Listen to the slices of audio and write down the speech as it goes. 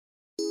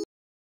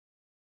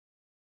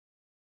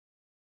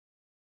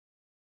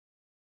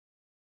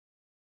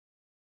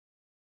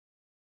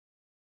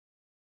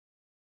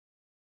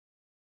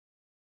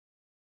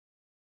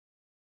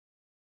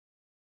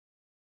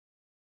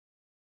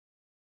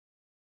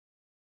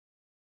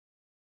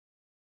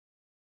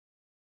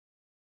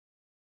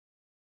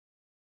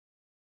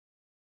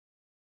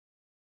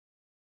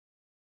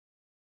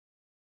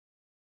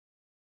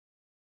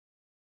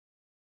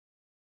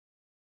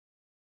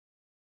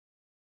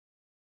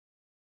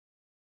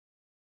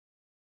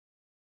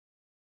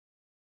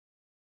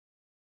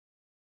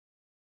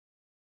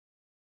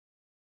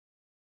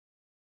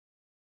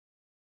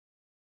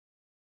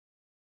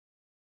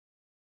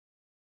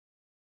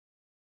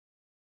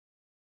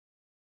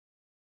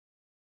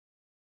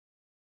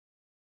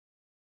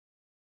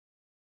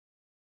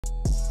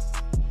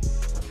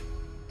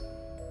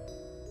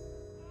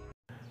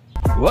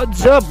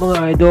What's up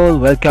mga idol?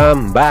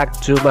 Welcome back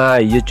to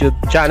my YouTube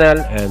channel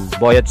and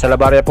Boyet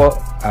Salabarya po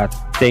at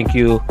thank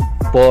you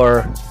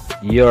for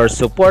your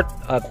support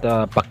at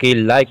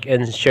paki-like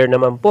and share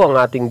naman po ang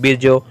ating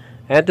video.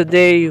 And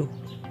today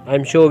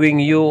I'm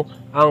showing you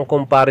ang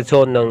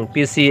comparison ng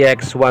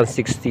PCX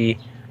 160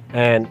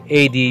 and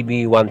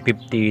ADV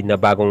 150 na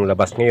bagong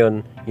labas ngayon,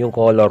 yung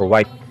color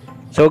white.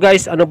 So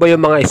guys, ano ba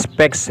yung mga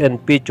specs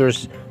and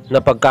features na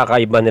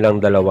pagkakaiba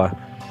nilang dalawa?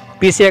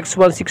 PCX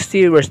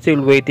 160, we're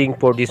still waiting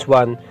for this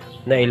one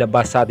na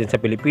ilabas sa atin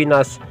sa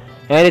Pilipinas,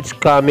 and it's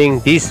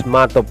coming this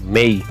month of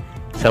May.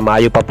 Sa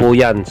Mayo pa po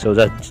yan. So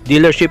the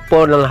dealership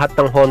po ng lahat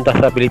ng Honda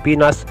sa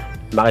Pilipinas,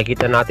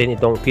 makikita natin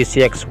itong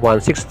PCX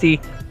 160.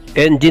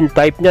 Engine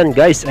type nyan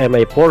guys ay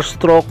may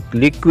 4-stroke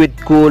liquid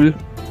cool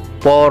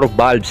 4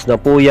 valves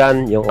na po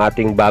yan, yung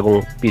ating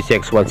bagong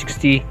PCX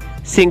 160.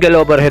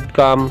 Single overhead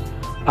cam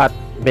at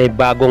may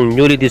bagong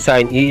newly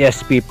designed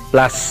ESP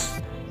Plus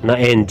na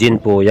engine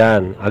po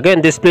yan. Again,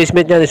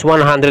 displacement niyan is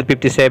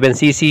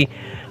 157cc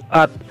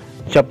at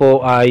siya po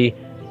ay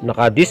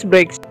naka disc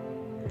brakes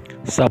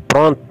sa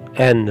front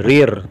and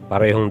rear,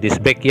 parehong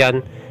disc brake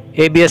yan.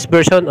 ABS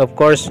version, of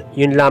course,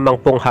 yun lamang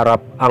pong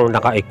harap ang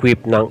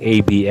naka-equip ng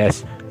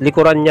ABS.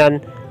 Likuran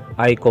niyan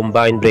ay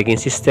combined braking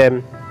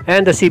system,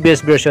 and the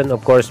CBS version,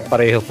 of course,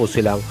 pareho po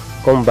silang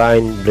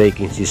combined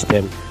braking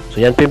system. So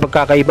yan po yung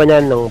pagkakaiba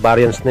niyan ng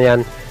variants na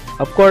yan.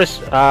 Of course,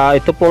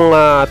 ito pong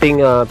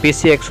ating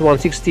PCX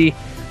 160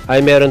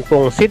 ay meron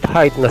pong seat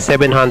height na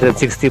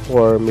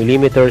 764mm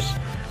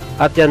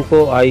at yan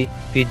po ay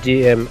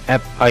PGM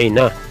FI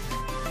na.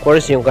 Of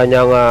course, yung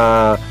kanyang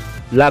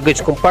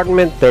luggage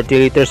compartment,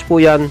 30 liters po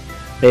yan.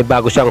 May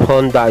bago siyang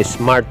Honda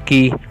Smart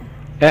Key,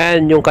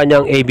 and yung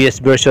kanyang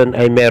ABS version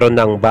ay meron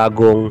ng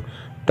bagong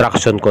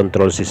traction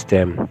control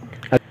system.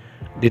 At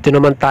dito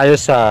naman tayo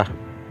sa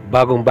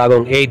bagong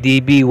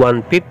ADV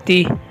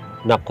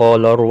 150 na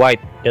color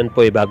white. Yan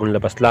po ay bagong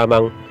labas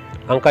lamang.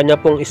 Ang kanya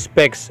pong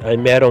specs ay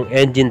merong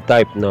engine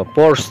type na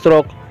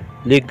 4-stroke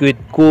liquid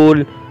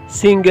cool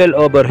single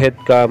overhead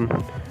cam,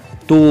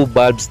 2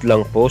 valves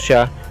lang po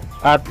siya,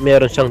 at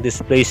meron siyang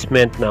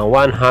displacement na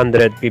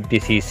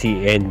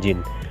 150cc engine.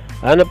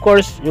 And of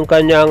course, yung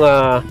kanyang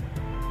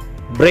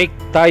brake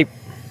type,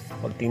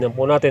 pag tingnan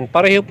po natin,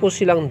 pareho po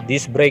silang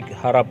disc brake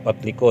harap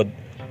at likod.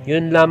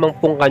 Yun lamang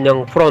pong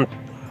kanyang front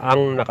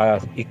ang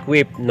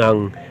naka-equip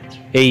ng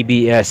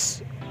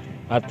ABS.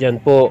 At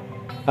yan po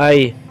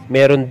ay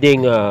meron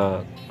ding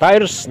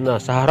tires na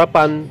sa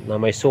harapan na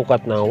may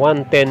sukat na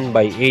 110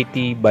 by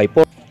 80 by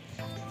 40.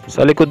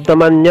 Sa likod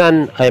naman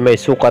yan ay may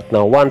sukat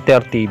na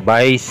 130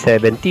 by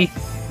 70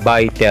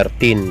 by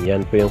 13.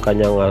 Yan po yung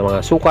kanyang mga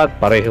sukat.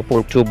 Pareho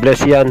pong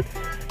tubeless yan.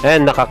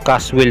 And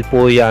naka-cast wheel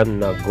po yan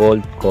na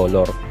gold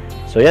color.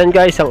 So yan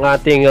guys ang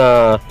ating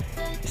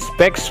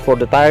specs for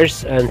the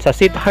tires. And sa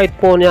seat height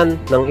po yan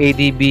ng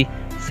ADV,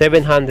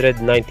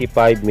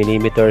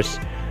 795mm.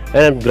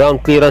 And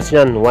ground clearance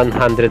niyan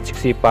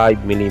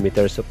 165mm.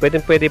 So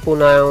pwede po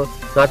na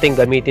natin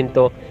gamitin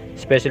to,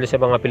 especially sa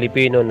mga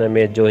Pilipino na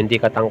medyo hindi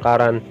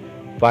katangkaran,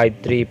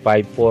 5'3",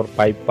 5'4",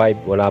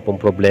 5'5", wala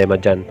pong problema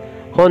dyan.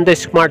 Honda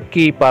Smart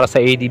Key para sa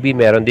ADV,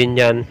 meron din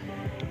yan.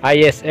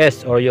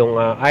 ISS or yung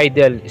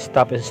idle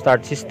stop and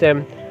start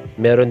system,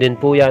 meron din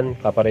po yan,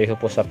 kapareho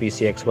po sa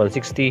PCX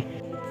 160.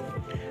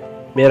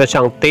 Meron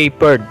siyang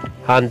tapered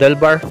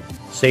handlebar,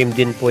 same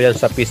din po yan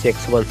sa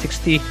PCX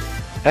 160.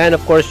 And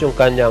of course, yung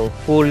kanyang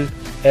full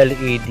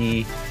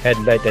LED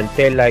headlight and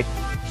tail light,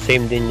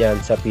 same din yan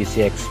sa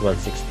PCX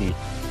 160.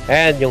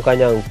 And yung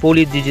kanyang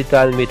fully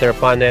digital meter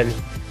panel.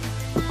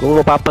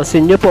 Kung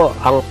mapapansin nyo po,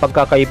 ang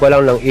pagkakaiba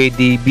lang ng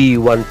ADV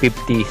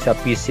 150 sa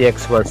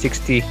PCX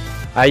 160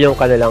 ay yung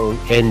kanilang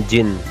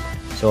engine.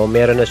 So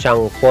meron na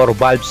siyang 4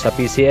 valves sa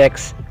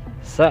PCX,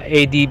 sa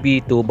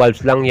ADV 2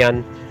 valves lang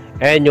yan.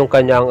 And yung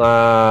kanyang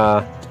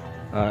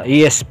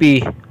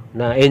ESP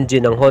na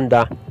engine ng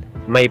Honda,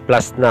 may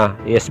plus na,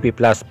 ESP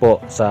Plus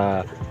po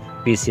sa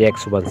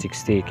PCX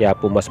 160. Kaya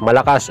po mas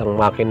malakas ang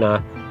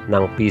makina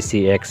ng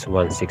PCX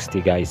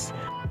 160 guys.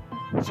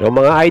 So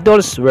mga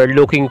idols, we're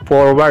looking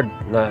forward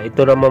na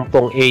ito naman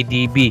pong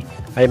ADV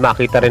ay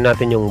makita rin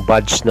natin yung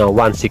badge na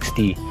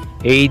 160,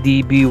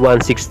 ADV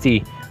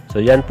 160. So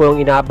yan po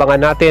yung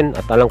inaabangan natin,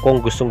 at alam kong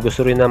gustong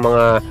gusto rin ng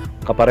mga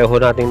kapareho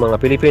nating mga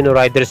Filipino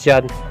riders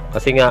yan,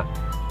 kasi nga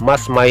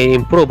mas may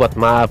improve at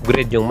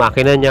ma-upgrade yung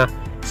makina niya.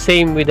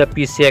 Same with the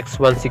PCX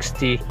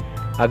 160.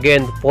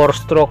 Again,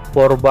 4-stroke,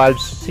 4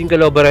 valves,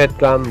 single overhead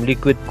cam,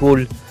 liquid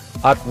cool,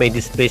 at may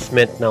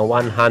displacement na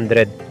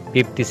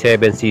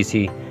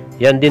 157cc.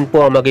 Yan din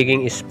po ang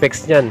magiging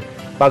specs niyan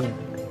pag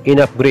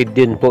in-upgrade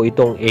din po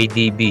itong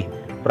ADV.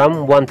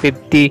 From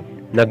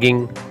 150,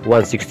 naging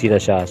 160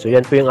 na siya. So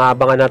yan po yung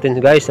aabangan natin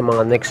guys sa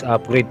mga next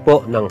upgrade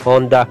po ng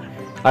Honda.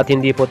 At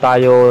hindi po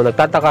tayo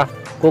nagtataka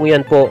kung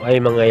yan po ay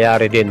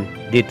mangyayari din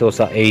dito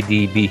sa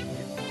ADV.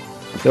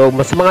 So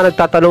mas mga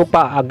nagtatanong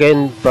pa,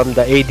 again, from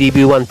the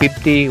ADV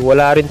 150,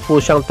 wala rin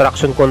po siyang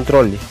traction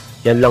control.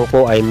 Yan lang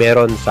po ay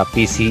meron sa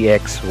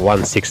PCX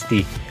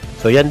 160.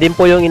 So yan din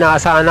po yung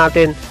inaasahan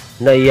natin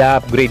na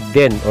i-upgrade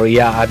din or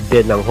i-add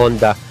din ng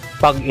Honda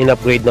pag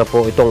in-upgrade na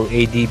po itong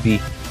ADV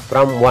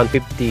from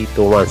 150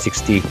 to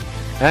 160.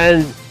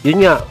 And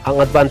yun nga, ang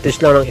advantage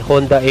lang ng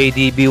Honda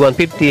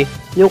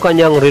ADV150, yung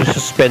kanyang rear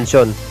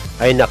suspension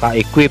ay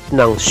naka-equip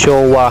ng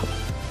Showa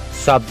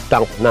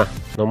sub-tank na.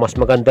 No, mas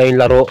maganda yung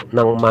laro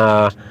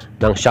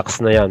ng shocks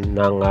na yan,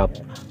 ng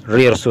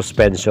rear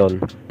suspension.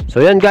 So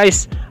yan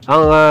guys,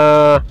 ang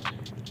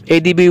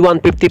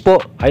ADV150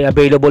 po ay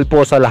available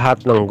po sa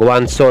lahat ng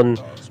Guanzon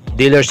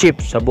dealership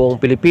sa buong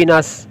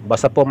Pilipinas.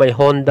 Basta po may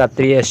Honda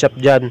 3S shop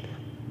dyan,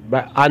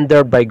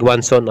 under by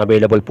Guanzon,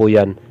 available po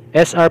yan.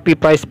 SRP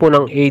price po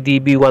ng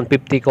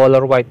ADV150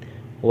 color white,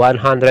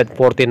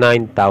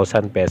 149,000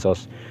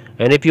 pesos.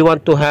 And if you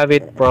want to have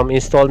it from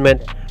installment,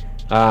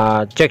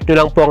 check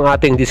nyo lang po ang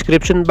ating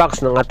description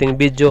box ng ating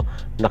video.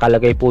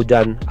 Nakalagay po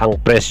dyan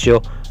ang presyo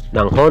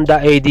ng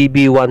Honda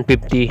ADV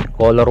 150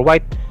 color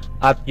white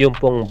at yung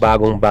pong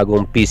bagong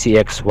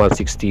PCX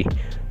 160.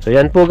 So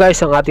yan po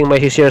guys ang ating may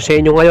share sa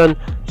inyo ngayon.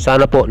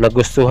 Sana po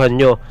nagustuhan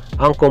nyo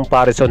ang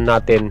comparison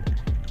natin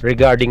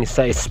regarding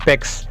sa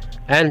specs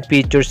and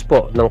features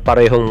po ng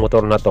parehong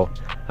motor na to.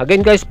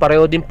 Again guys,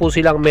 pareho din po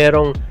silang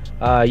merong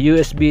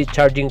USB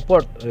charging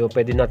port.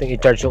 Pwede natin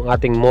i-charge yung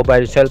ating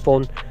mobile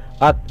cellphone.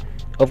 At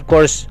of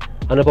course,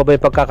 ano pa ba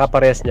yung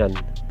pagkakaparehas nyan?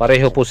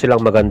 Pareho po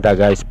silang maganda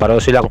guys. Pareho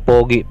silang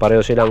pogi,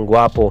 pareho silang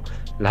gwapo.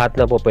 Lahat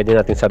na po pwede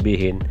natin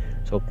sabihin.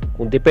 So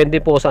kung depende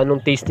po sa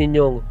anong taste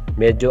ninyo,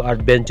 medyo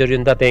adventure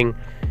yung dating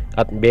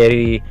at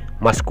very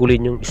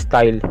masculine yung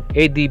style,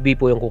 ADV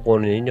po yung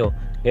kukunin ninyo.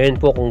 Ngayon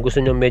po kung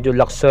gusto nyo medyo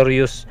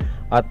luxurious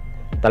at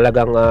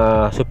talagang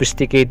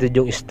sophisticated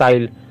yung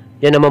style,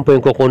 yan naman po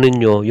yung kukunin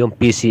nyo, yung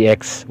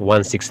PCX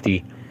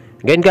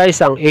 160. Again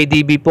guys, ang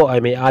ADV po ay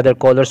may other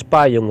colors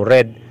pa, yung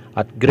red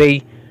at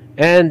gray.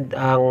 And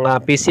ang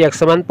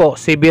PCX naman po,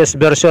 CBS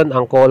version,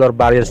 ang color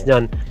variants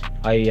nyan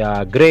ay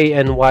gray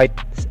and white.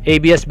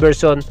 ABS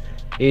version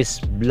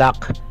is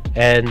black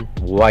and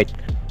white.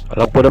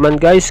 Alam po naman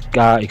guys,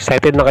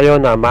 excited na kayo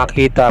na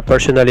makita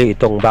personally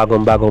itong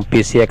bagong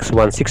PCX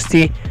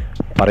 160.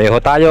 Pareho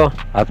tayo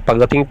at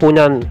pagdating po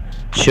nyan,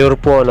 sure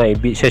po na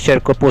i-share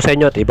ko po sa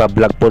inyo at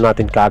iba-vlog po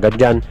natin kaagad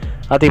dyan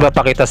at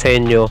ipapakita sa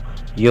inyo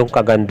yung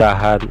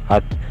kagandahan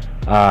at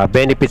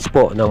benefits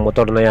po ng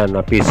motor na yan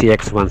na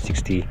PCX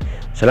 160.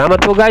 Salamat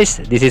po guys,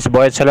 this is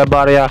Boyet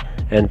Salabaria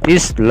and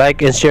please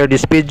like and share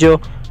this video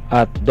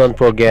at don't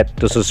forget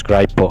to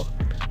subscribe po.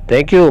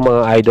 Thank you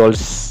mga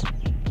idols.